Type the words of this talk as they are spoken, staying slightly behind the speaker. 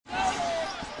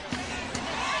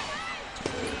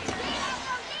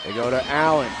They go to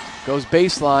Allen. Goes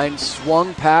baseline.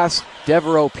 Swung past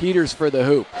Devereaux Peters for the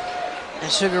hoop.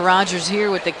 And Sugar Rogers here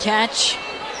with the catch.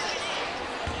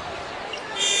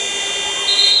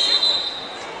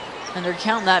 And they're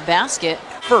counting that basket.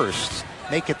 First,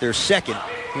 make it their second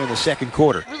here in the second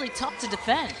quarter. Really tough to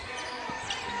defend.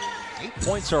 8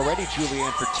 points already,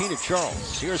 Julianne, for Tina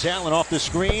Charles. Here's Allen off the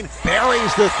screen.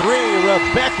 Buries the three.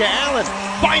 Rebecca Allen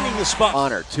finding the spot.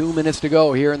 Honor. 2 minutes to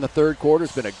go here in the third quarter.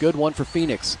 It's been a good one for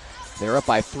Phoenix. They're up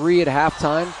by 3 at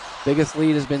halftime. Biggest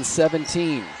lead has been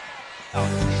 17. But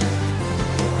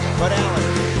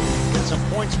Allen gets some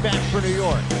points back for New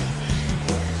York.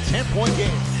 10-point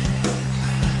game.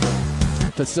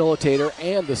 Facilitator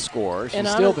and the scorer. She's And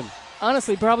still been.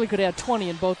 Honestly, probably could add 20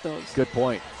 in both those. Good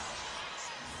point.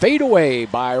 Fade away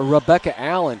by Rebecca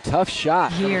Allen. Tough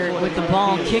shot. Here with the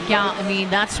ball, kick out. I mean,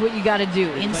 that's what you got to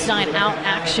do. Inside out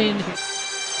action.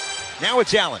 Now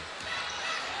it's Allen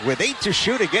with 8 to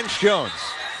shoot against Jones.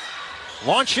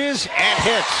 Launches and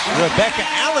hits. Rebecca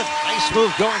Allen. Nice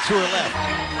move going to her left.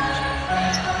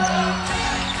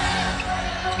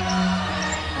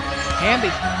 Hamby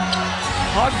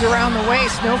hugged around the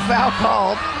waist, no foul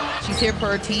called. She's here for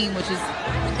her team, which is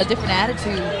a different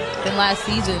attitude than last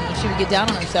season when she would get down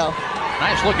on herself.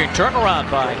 Nice looking turnaround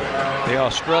by the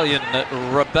Australian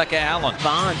Rebecca Allen.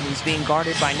 Vaughn, who's being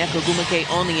guarded by Neko Gumake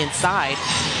on the inside.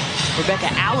 Rebecca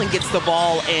Allen gets the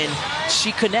ball and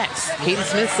she connects. Katie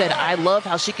Smith said, I love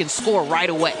how she can score right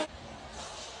away.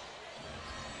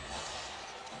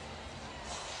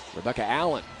 Rebecca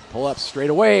Allen, pull up straight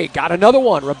away. Got another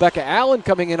one. Rebecca Allen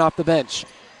coming in off the bench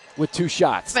with 2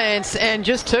 shots. And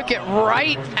just took it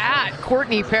right at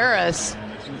Courtney Paris.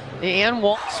 And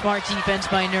Smart defense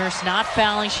by Nurse, not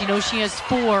fouling. She knows she has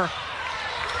 4.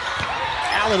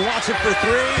 Allen wants it for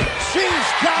 3. She's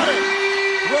got it.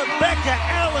 Rebecca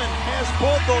Allen has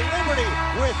pulled the Liberty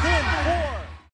within 4.